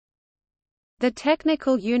The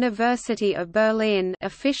Technical University of Berlin,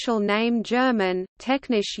 official name German,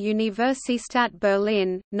 Technische Universität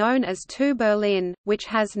Berlin, known as TU Berlin, which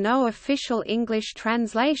has no official English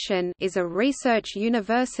translation, is a research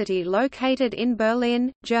university located in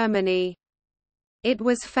Berlin, Germany. It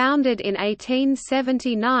was founded in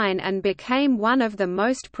 1879 and became one of the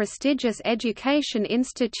most prestigious education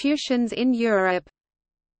institutions in Europe.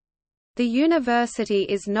 The university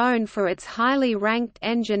is known for its highly ranked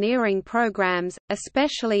engineering programs,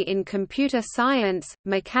 especially in computer science,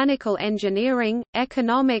 mechanical engineering,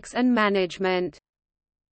 economics and management.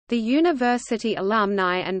 The university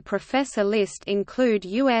alumni and professor list include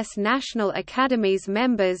U.S. National Academy's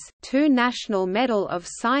members, 2 National Medal of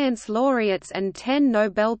Science laureates and 10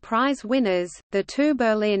 Nobel Prize winners. The TU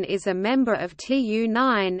Berlin is a member of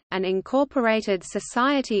TU9, an incorporated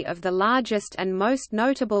society of the largest and most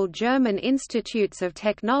notable German institutes of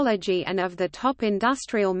technology and of the top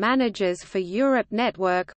industrial managers for Europe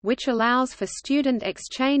network, which allows for student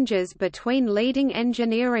exchanges between leading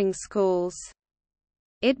engineering schools.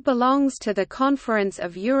 It belongs to the Conference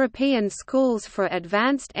of European Schools for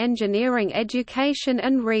Advanced Engineering Education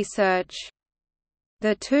and Research.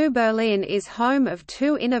 The TU Berlin is home of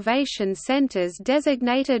 2 innovation centers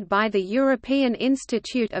designated by the European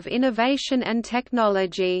Institute of Innovation and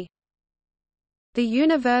Technology. The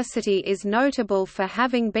university is notable for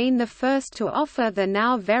having been the first to offer the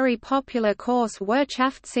now very popular course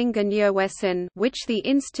Wirtschaftsingenieurwesen, which the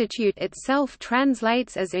institute itself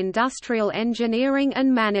translates as Industrial Engineering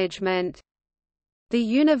and Management. The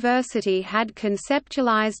university had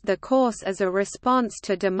conceptualized the course as a response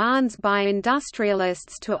to demands by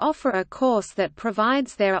industrialists to offer a course that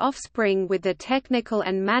provides their offspring with the technical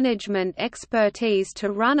and management expertise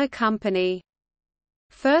to run a company.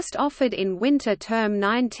 First offered in winter term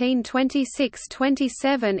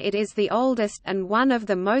 1926–27, it is the oldest and one of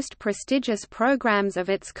the most prestigious programs of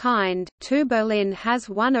its kind. TU Berlin has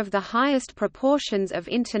one of the highest proportions of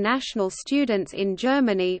international students in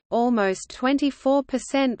Germany, almost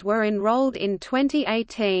 24% were enrolled in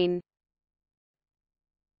 2018.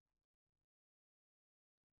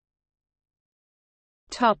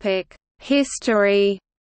 History.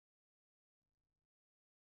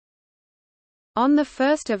 On 1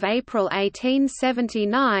 April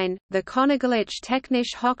 1879, the Königliche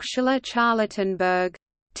Technische Hochschule Charlottenburg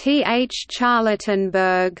 (TH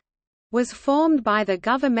Charlottenburg) was formed by the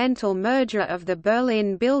governmental merger of the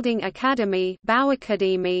Berlin Building Academy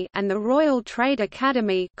and the Royal Trade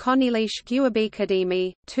Academy,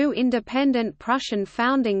 2 independent Prussian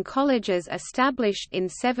founding colleges established in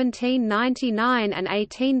 1799 and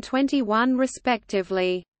 1821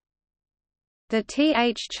 respectively. The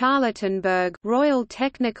TH Charlottenburg Royal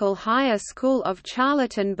Technical Higher School of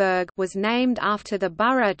Charlottenburg was named after the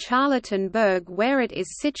borough Charlottenburg, where it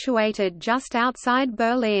is situated just outside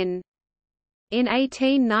Berlin. In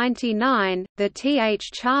 1899, the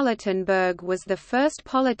TH Charlottenburg was the first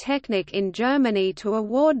polytechnic in Germany to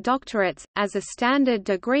award doctorates, as a standard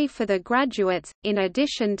degree for the graduates, in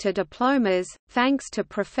addition to diplomas, thanks to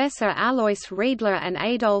Professor Alois Riedler and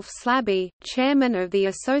Adolf Slaby, chairman of the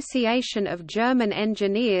Association of German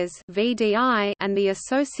Engineers (VDI) and the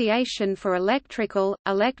Association for Electrical,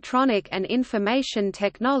 Electronic and Information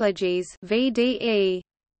Technologies (VDE).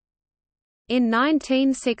 In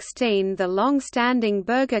 1916, the long-standing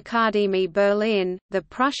Bergakademie Berlin, the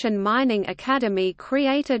Prussian mining academy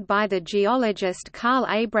created by the geologist Karl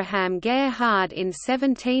Abraham Gerhard in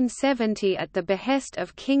 1770 at the behest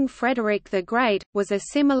of King Frederick the Great, was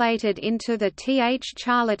assimilated into the TH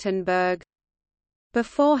Charlottenburg.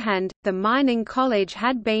 Beforehand, the mining college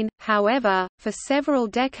had been, however, for several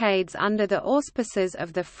decades under the auspices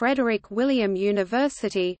of the Frederick William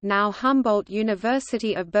University, now Humboldt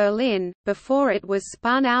University of Berlin, before it was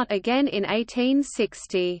spun out again in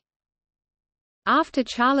 1860. After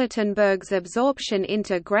Charlottenburg's absorption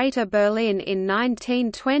into Greater Berlin in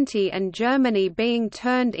 1920 and Germany being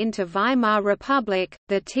turned into Weimar Republic,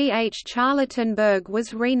 the TH Charlottenburg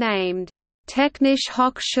was renamed Technische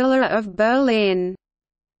Hochschule of Berlin,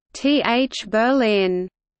 TH Berlin.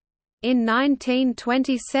 In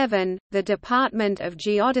 1927, the Department of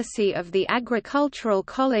Geodesy of the Agricultural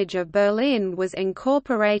College of Berlin was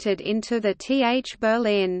incorporated into the TH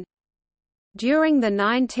Berlin. During the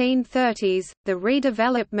 1930s, the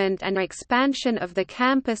redevelopment and expansion of the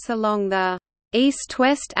campus along the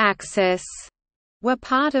east-west axis were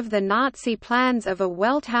part of the Nazi plans of a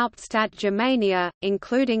Welthauptstadt Germania,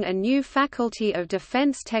 including a new Faculty of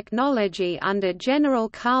Defense Technology under General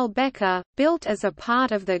Karl Becker, built as a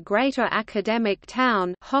part of the greater academic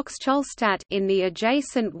town Hochschulstadt in the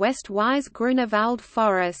adjacent West Wise Grunewald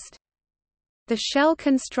forest. The shell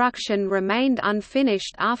construction remained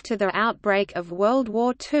unfinished after the outbreak of World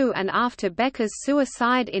War II and after Becker's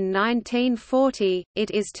suicide in 1940.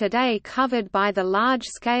 It is today covered by the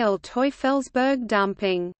large-scale Teufelsberg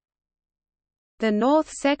dumping. The north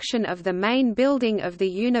section of the main building of the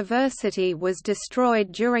university was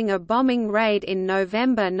destroyed during a bombing raid in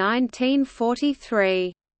November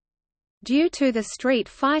 1943. Due to the street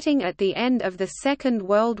fighting at the end of the Second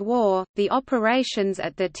World War, the operations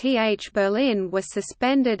at the TH Berlin were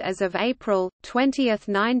suspended as of April 20,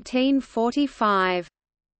 1945.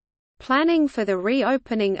 Planning for the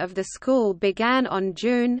reopening of the school began on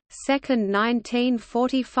June 2,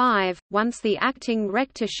 1945, once the acting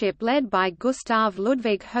rectorship led by Gustav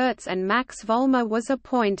Ludwig Hertz and Max Vollmer was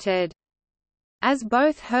appointed. As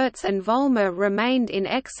both Hertz and Vollmer remained in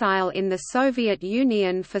exile in the Soviet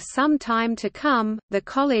Union for some time to come, the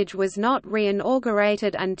college was not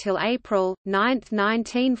re-inaugurated until April 9,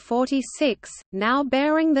 1946, now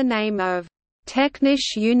bearing the name of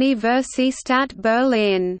Technische Universität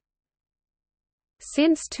Berlin.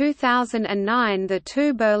 Since 2009, the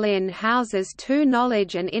TU Berlin houses two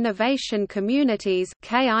Knowledge and Innovation Communities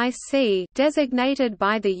 (KIC) designated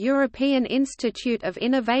by the European Institute of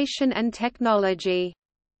Innovation and Technology.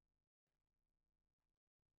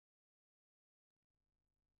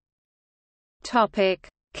 Topic: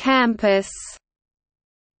 Campus.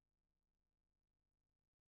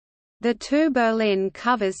 The TU Berlin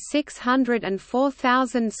covers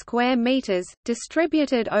 604,000 square meters,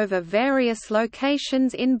 distributed over various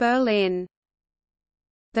locations in Berlin.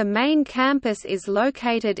 The main campus is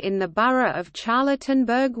located in the borough of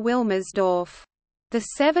Charlottenburg-Wilmersdorf. The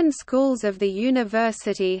 7 schools of the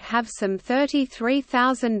university have some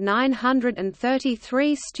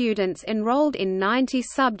 33,933 students enrolled in 90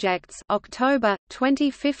 subjects. October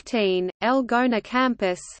 2015, Elgona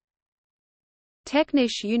campus.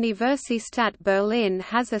 Technische Universität Berlin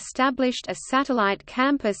has established a satellite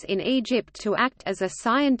campus in Egypt to act as a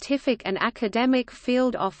scientific and academic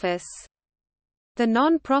field office. The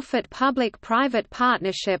non-profit public-private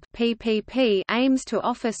partnership (PPP) aims to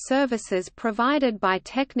offer services provided by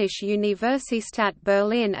Technische Universität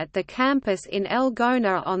Berlin at the campus in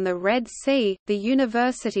Elgona on the Red Sea. The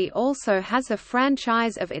university also has a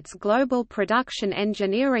franchise of its Global Production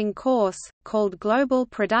Engineering course, called Global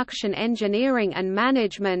Production Engineering and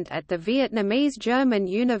Management at the Vietnamese-German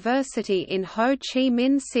University in Ho Chi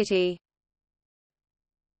Minh City.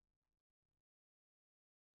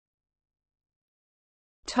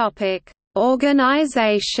 Topic: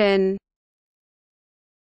 Organization.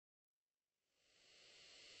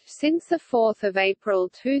 Since 4 April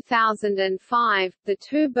 2005, the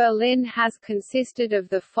TU Berlin has consisted of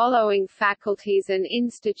the following faculties and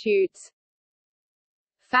institutes: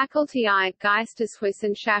 Faculty I,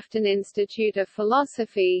 Geisteswissenschaften, Institute of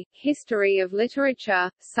Philosophy, History of Literature,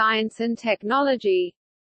 Science and Technology,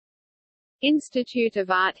 Institute of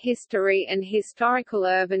Art History and Historical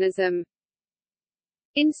Urbanism,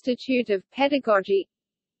 Institute of Pedagogy,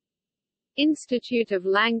 Institute of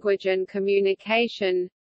Language and Communication,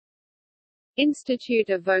 Institute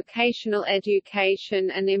of Vocational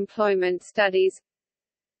Education and Employment Studies,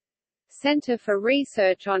 Center for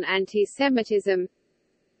Research on Anti-Semitism,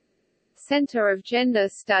 Center of Gender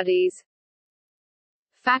Studies,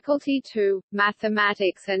 Faculty II,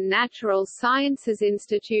 Mathematics and Natural Sciences,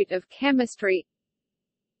 Institute of Chemistry,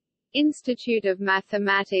 Institute of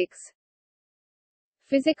Mathematics,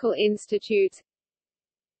 Physical Institutes,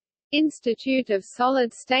 Institute of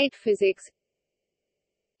Solid-State Physics,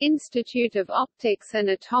 Institute of Optics and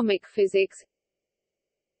Atomic Physics,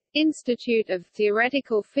 Institute of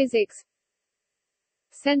Theoretical Physics,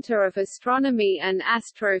 Center of Astronomy and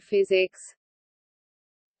Astrophysics.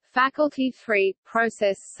 Faculty III,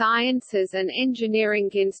 Process Sciences and Engineering,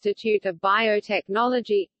 Institute of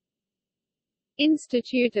Biotechnology,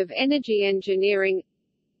 Institute of Energy Engineering,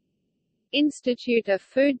 Institute of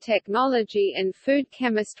Food Technology and Food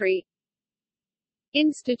Chemistry,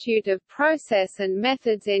 Institute of Process and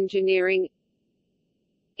Methods Engineering,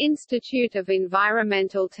 Institute of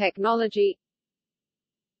Environmental Technology,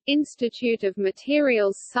 Institute of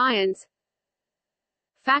Materials Science,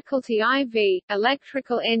 Faculty IV,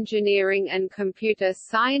 Electrical Engineering and Computer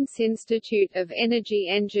Science, Institute of Energy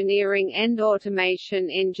Engineering and Automation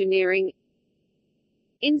Engineering,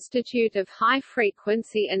 Institute of High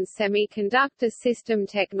Frequency and Semiconductor System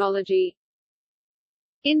Technology,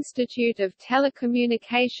 Institute of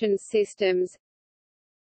Telecommunications Systems,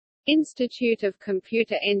 Institute of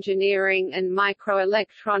Computer Engineering and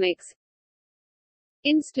Microelectronics,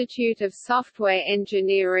 Institute of Software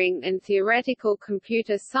Engineering and Theoretical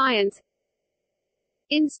Computer Science,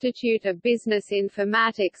 Institute of Business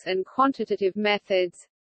Informatics and Quantitative Methods,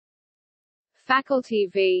 Faculty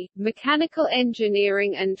v. Mechanical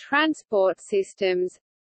Engineering and Transport Systems,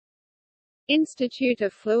 Institute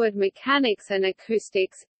of Fluid Mechanics and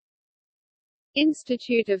Acoustics,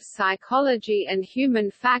 Institute of Psychology and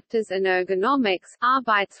Human Factors and Ergonomics,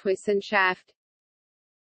 Arbeitswissenschaft,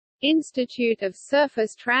 Institute of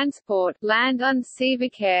Surface Transport, Land- und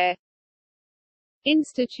Seeverkehr,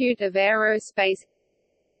 Institute of Aerospace,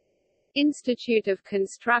 Institute of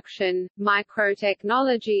Construction,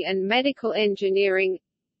 Microtechnology and Medical Engineering,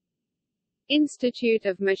 Institute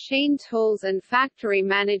of Machine Tools and Factory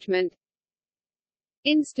Management,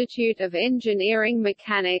 Institute of Engineering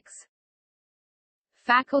Mechanics,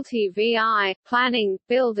 Faculty VI, Planning,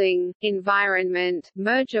 Building, Environment,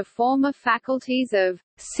 merger former faculties of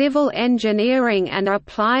Civil Engineering and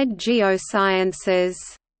Applied Geosciences,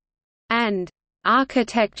 and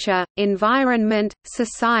Architecture, Environment,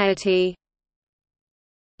 Society,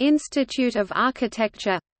 Institute of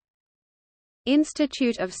Architecture,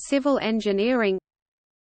 Institute of Civil Engineering,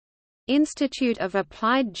 Institute of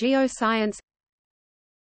Applied Geoscience,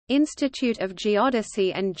 Institute of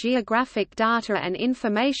Geodesy and Geographic Data and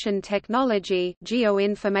Information Technology,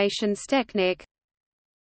 Geoinformationstechnik,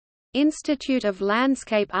 Institute of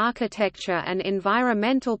Landscape Architecture and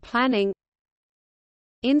Environmental Planning,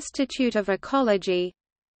 Institute of Ecology,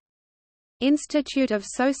 Institute of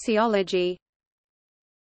Sociology,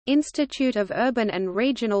 Institute of Urban and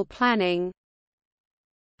Regional Planning,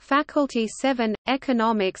 Faculty 7,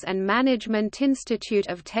 Economics and Management, Institute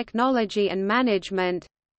of Technology and Management,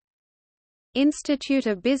 Institute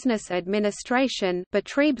of Business Administration,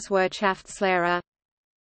 Betriebswirtschaftslehre,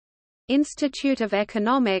 Institute of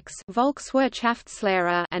Economics,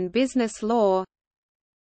 Volkswirtschaftslehre and Business Law,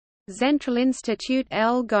 Zentralinstitut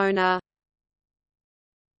Elgona.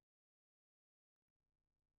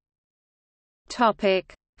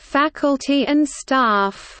 Topic: Faculty and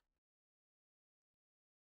staff.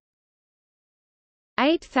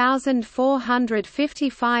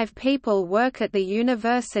 8,455 people work at the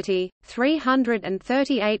university,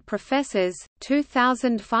 338 professors,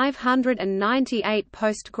 2,598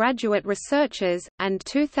 postgraduate researchers, and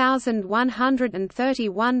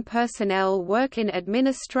 2,131 personnel work in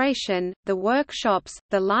administration, the workshops,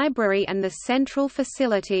 the library and the central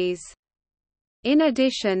facilities. In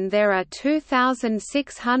addition, there are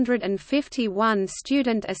 2,651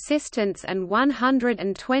 student assistants and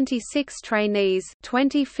 126 trainees.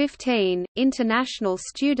 2015, international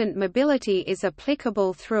student mobility is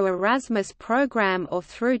applicable through Erasmus program or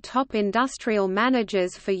through Top Industrial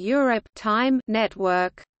Managers for Europe Time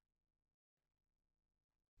network.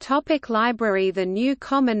 Topic: Library. The new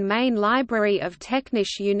common main library of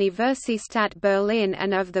Technische Universität Berlin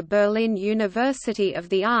and of the Berlin University of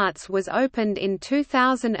the Arts was opened in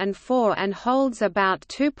 2004 and holds about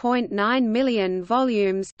 2.9 million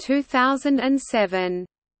volumes 2007.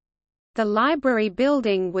 The library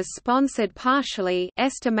building was sponsored partially,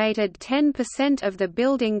 estimated 10% of the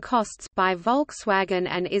building costs, by Volkswagen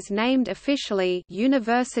and is named officially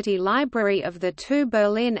University Library of the TU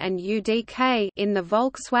Berlin and UDK in the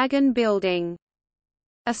Volkswagen building.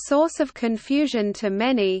 A source of confusion to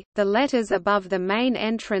many, the letters above the main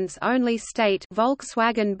entrance only state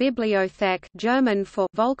Volkswagen Bibliothek, German for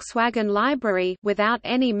Volkswagen Library, without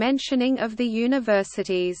any mentioning of the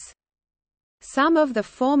universities. Some of the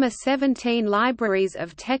former 17 libraries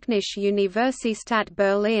of Technische Universität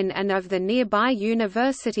Berlin and of the nearby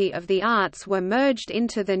University of the Arts were merged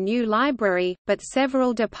into the new library, but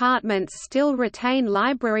several departments still retain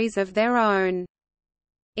libraries of their own.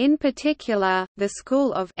 In particular, the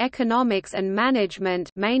School of Economics and Management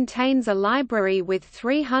maintains a library with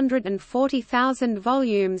 340,000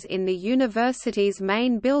 volumes in the university's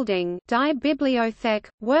main building, Die Bibliothek,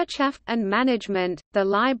 Wirtschaft and Management, the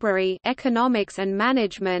Library Economics and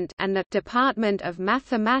Management, and the Department of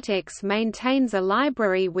Mathematics maintains a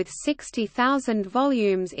library with 60,000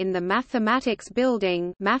 volumes in the Mathematics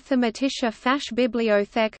building, Mathematische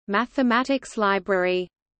Fachbibliothek, Mathematics Library.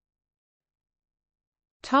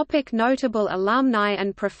 Topic: Notable alumni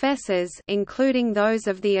and professors, including those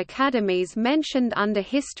of the academies mentioned under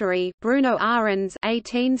history: Bruno Ahrens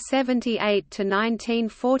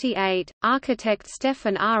 (1878–1948), architect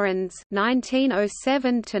Stefan Ahrens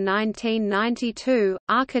 (1907–1992),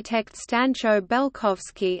 architect Stancho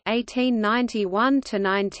Belkovsky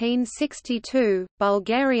 (1891–1962),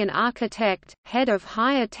 Bulgarian architect, head of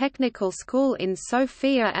Higher Technical School in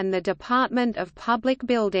Sofia and the Department of Public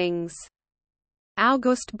Buildings.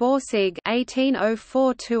 August Borsig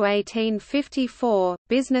 (1804–1854),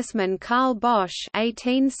 businessman Karl Bosch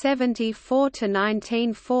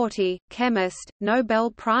 (1874–1940), chemist,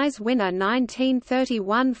 Nobel Prize winner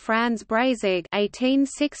 1931 Franz Breisig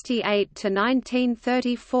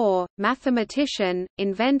 (1868–1934), mathematician,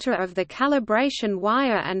 inventor of the calibration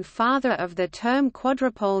wire and father of the term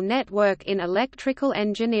quadrupole network in electrical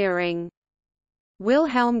engineering.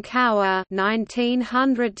 Wilhelm Kauer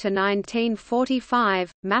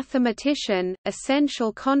 (1900–1945), mathematician,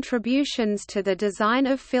 essential contributions to the design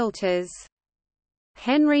of filters.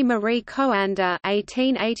 Henry Marie Coander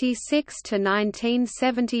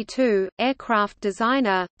 (1886–1972), aircraft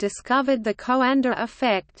designer, discovered the Coander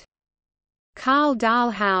effect. Karl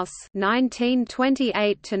Dahlhaus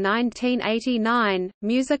 (1928–1989),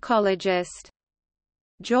 musicologist.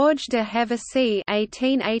 George de Hevesy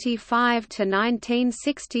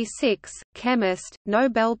 (1885–1966), chemist,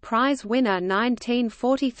 Nobel Prize winner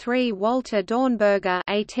 1943 Walter Dornberger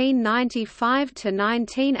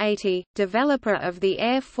 (1895–1980), developer of the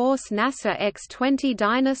Air Force NASA X-20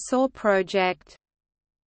 Dinosaur project.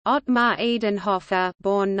 Ottmar Edenhofer,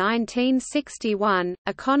 born 1961,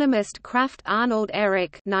 economist Kraft Arnold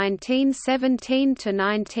Erich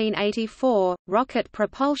 (1917–1984), rocket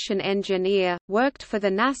propulsion engineer, worked for the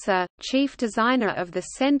NASA, chief designer of the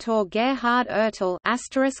Centaur Gerhard Ertl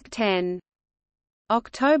 *10.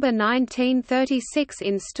 October 1936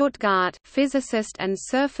 in Stuttgart, physicist and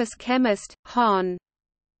surface chemist, Hon.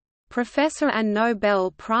 Professor and Nobel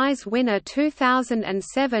Prize winner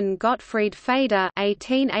 2007 Gottfried Feder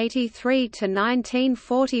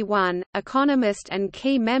 (1883–1941), economist and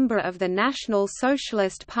key member of the National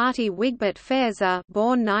Socialist Party. Wigbert Faeser,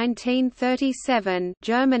 born 1937,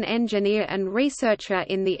 German engineer and researcher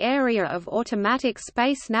in the area of automatic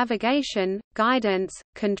space navigation, guidance,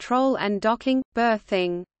 control and docking,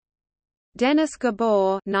 berthing. Dennis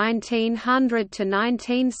Gabor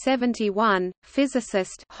 (1900–1971),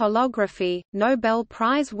 physicist, holography, Nobel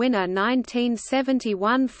Prize winner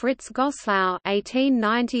 1971 Fritz Goslau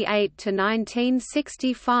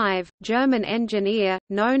 (1898–1965), German engineer,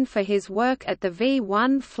 known for his work at the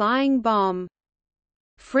V-1 flying bomb.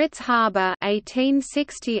 Fritz Haber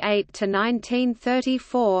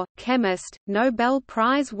 (1868–1934), chemist, Nobel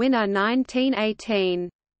Prize winner 1918.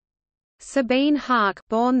 Sabine Haak,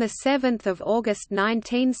 born the 7th of August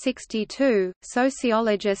 1962,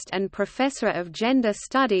 sociologist and professor of gender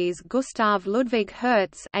studies. Gustav Ludwig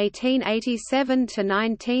Hertz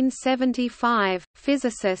 (1887–1975),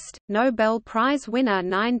 physicist, Nobel Prize winner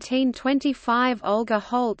 1925. Olga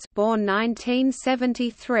Holtz, born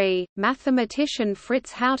 1973, mathematician.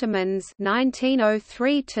 Fritz Houtemans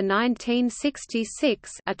 (1903–1966),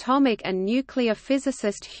 atomic and nuclear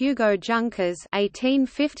physicist. Hugo Junkers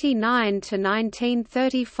 (1859–1935),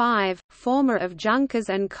 former of Junkers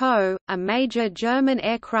 & Co., a major German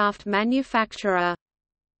aircraft manufacturer.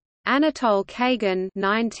 Anatol Kagan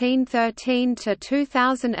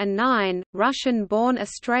 (1913–2009), Russian-born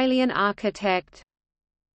Australian architect.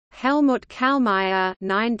 Helmut Kallmeyer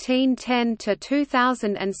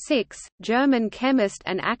 (1910–2006), German chemist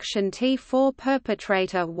and Action T4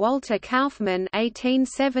 perpetrator. Walter Kaufmann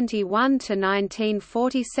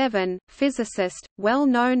 (1871–1947), physicist, well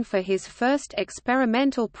known for his first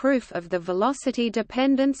experimental proof of the velocity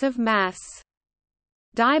dependence of mass.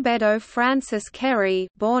 Dibedo Francis Kerry,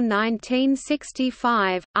 born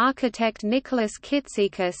 1965, architect. Nicholas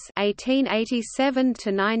Kitsikis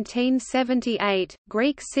 (1887–1978),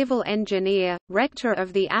 Greek civil engineer, rector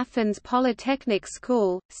of the Athens Polytechnic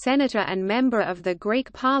School, senator and member of the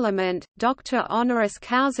Greek Parliament, doctor honoris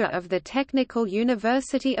causa of the Technical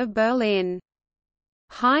University of Berlin.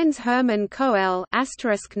 Heinz Hermann Koelle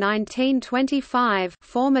 (1925),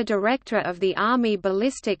 former director of the Army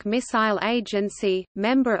Ballistic Missile Agency,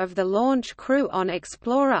 member of the launch crew on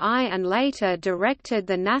Explorer I and later directed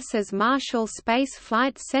the NASA's Marshall Space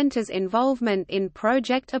Flight Center's involvement in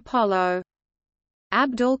Project Apollo.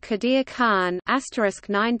 Abdul Qadir Khan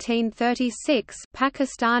 (1936),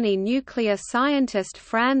 Pakistani nuclear scientist.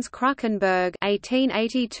 Franz Kruckenberg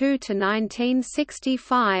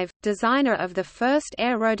 (1882–1965), designer of the first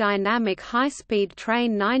aerodynamic high-speed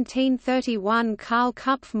train. 1931 Karl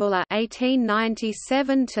Kupfmüller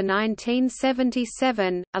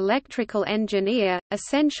 (1897–1977), electrical engineer,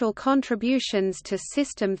 essential contributions to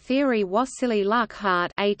system theory. Wassily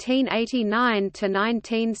Lukhat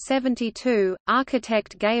 (1889–1972), architect.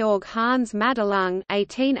 Georg Hans Madelung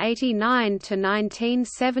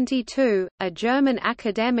 (1889–1972), a German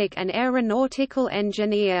academic and aeronautical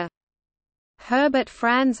engineer. Herbert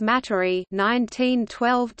Franz Mattery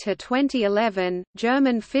 (1912–2011),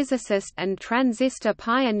 German physicist and transistor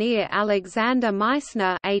pioneer Alexander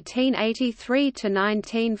Meissner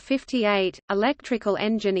 (1883–1958), electrical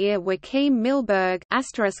engineer Joachim Milberg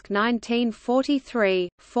 (1943),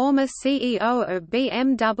 former CEO of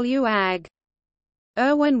BMW AG.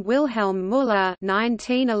 Erwin Wilhelm Müller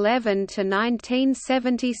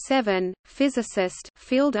 (1911–1977), physicist,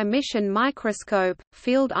 field emission microscope,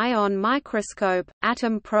 field ion microscope,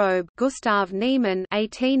 atom probe. Gustav Niemann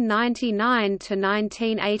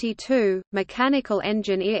 (1899–1982), mechanical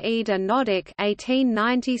engineer. Ida Noddack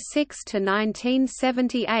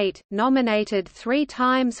 (1896–1978), nominated 3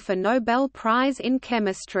 times for Nobel Prize in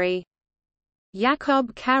Chemistry.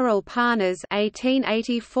 Jakob Karel Parnas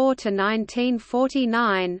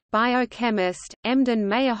 (1884–1949), biochemist. Emden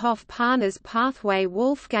Meyerhoff Parnas Pathway.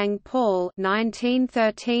 Wolfgang Paul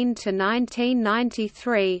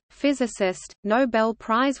 (1913–1993), physicist, Nobel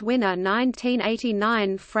Prize winner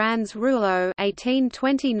 1989. Franz Rouleau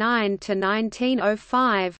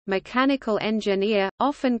 (1829–1905), mechanical engineer,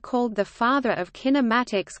 often called the father of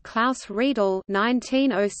kinematics. Klaus Riedel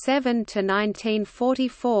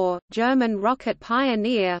 (1907–1944), German rocket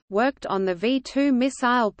pioneer, worked on the V-2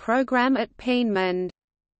 missile program at Peenemünde.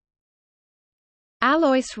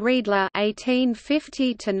 Alois Riedler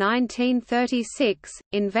 (1850–1936),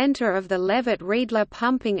 inventor of the Leavitt-Riedler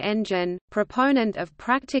pumping engine, proponent of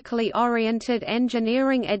practically oriented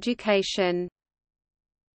engineering education.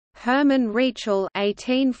 Hermann Rietschel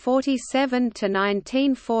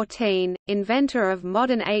 (1847–1914), inventor of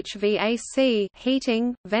modern HVAC,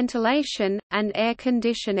 heating, ventilation, and air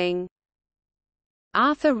conditioning.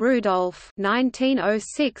 Arthur Rudolph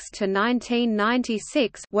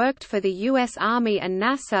 (1906–1996) worked for the U.S. Army and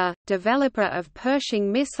NASA, developer of Pershing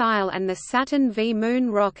missile and the Saturn V moon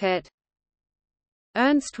rocket.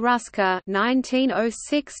 Ernst Ruska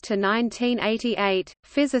 (1906–1988),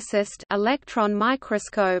 physicist, electron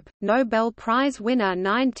microscope, Nobel Prize winner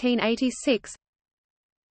 1986.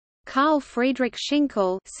 Carl Friedrich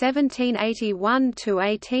Schinkel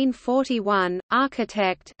 (1781–1841),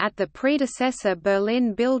 architect at the predecessor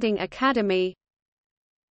Berlin Building Academy.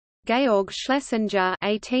 Georg Schlesinger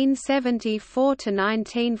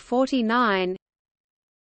 (1874–1949).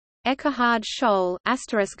 Ekkehard Scholl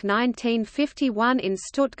 (1951 in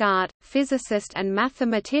Stuttgart), physicist and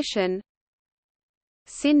mathematician.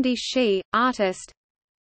 Cindy Shi, artist.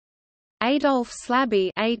 Adolf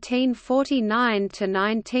Slaby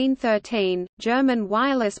 (1849–1913), German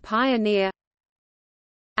wireless pioneer.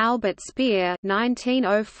 Albert Speer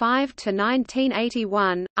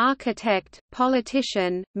 (1905–1981), architect,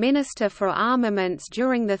 politician, minister for armaments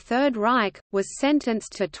during the Third Reich, was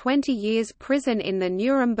sentenced to 20 years prison in the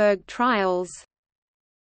Nuremberg trials.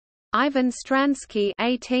 Ivan Stransky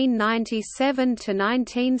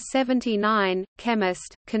 (1897–1979),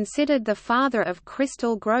 chemist, considered the father of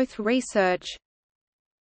crystal growth research.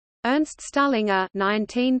 Ernst Stullinger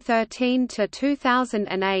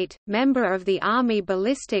 (1913–2008), member of the Army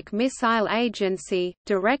Ballistic Missile Agency,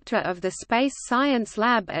 director of the Space Science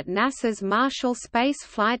Lab at NASA's Marshall Space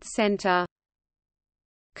Flight Center.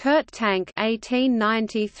 Kurt Tank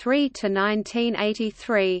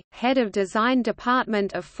 (1893–1983), head of design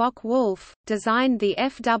department of Focke-Wulf, designed the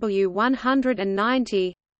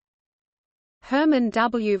FW-190. Hermann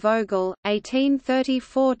W. Vogel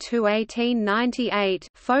 (1834–1898),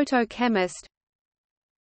 photochemist.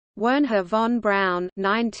 Wernher von Braun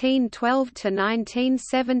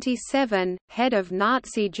 (1912–1977), head of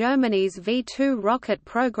Nazi Germany's V-2 rocket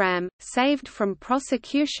program, saved from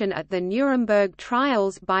prosecution at the Nuremberg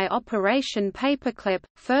trials by Operation Paperclip,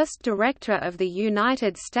 first director of the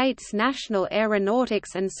United States National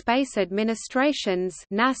Aeronautics and Space Administration's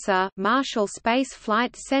NASA Marshall Space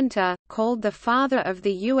Flight Center, called the father of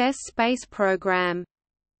the U.S. space program.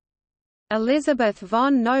 Elisabeth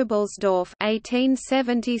von Nobelsdorf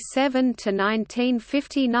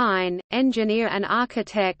 (1877–1959), engineer and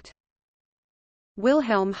architect.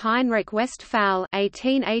 Wilhelm Heinrich Westphal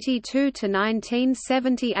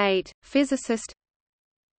 (1882–1978), physicist.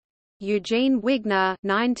 Eugene Wigner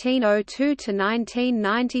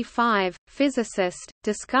 (1902–1995), physicist,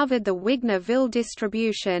 discovered the Wigner-Ville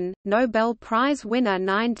distribution, Nobel Prize winner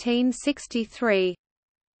 1963.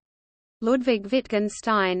 Ludwig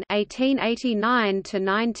Wittgenstein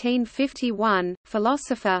 (1889–1951),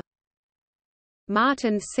 philosopher.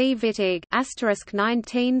 Martin C. Wittig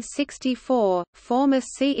 (1964), former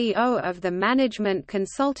CEO of the management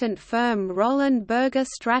consultant firm Roland Berger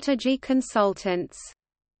Strategy Consultants.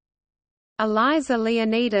 Eliza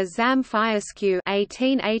Leonida Zamfiescu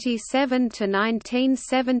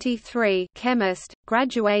 (1887–1973), chemist,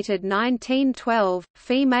 graduated 1912,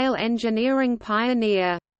 female engineering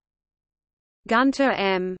pioneer. Gunter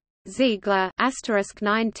M. Ziegler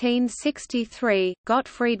 (1963),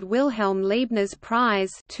 Gottfried Wilhelm Leibniz Prize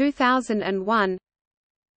 2001.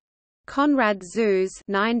 Konrad Zuse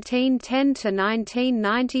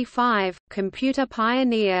 (1910–1995), computer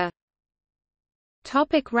pioneer.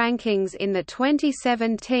 Topic rankings. In the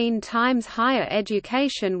 2017 Times Higher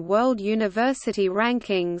Education World University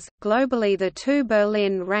Rankings, globally the TU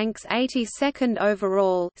Berlin ranks 82nd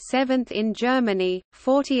overall, 7th in Germany,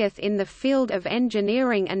 40th in the field of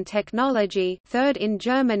engineering and technology, 3rd in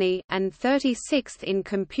Germany, and 36th in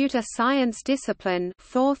computer science discipline,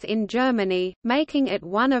 4th in Germany, making it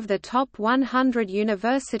one of the top 100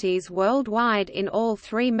 universities worldwide in all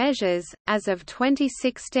three measures. As of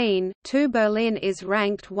 2016, TU Berlin is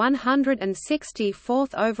ranked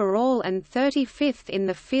 164th overall and 35th in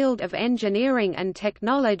the field of engineering and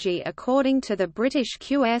technology according to the British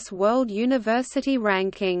QS World University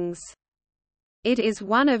Rankings. It is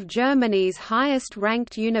one of Germany's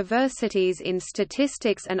highest-ranked universities in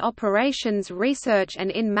statistics and operations research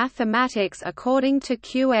and in mathematics according to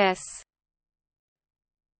QS.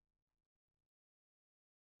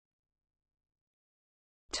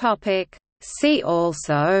 See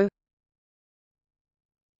also: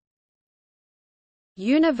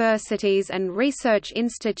 Universities and research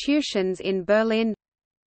institutions in Berlin,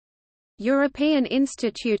 European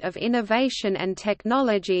Institute of Innovation and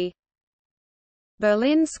Technology,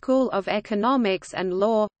 Berlin School of Economics and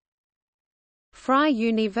Law, Freie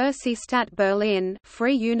Universität Berlin,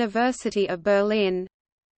 Free University of Berlin,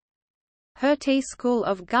 Hertie School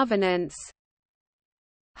of Governance,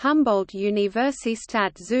 Humboldt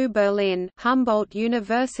Universität zu Berlin, Humboldt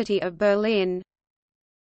University of Berlin,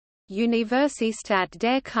 Universität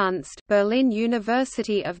der Kunst, Berlin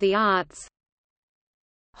University of the Arts,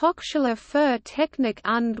 Hochschule für Technik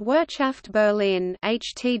und Wirtschaft Berlin,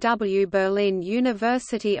 HTW Berlin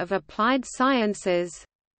University of Applied Sciences,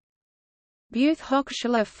 Beuth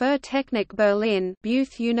Hochschule für Technik Berlin,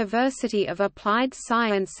 Beuth University of Applied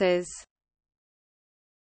Sciences.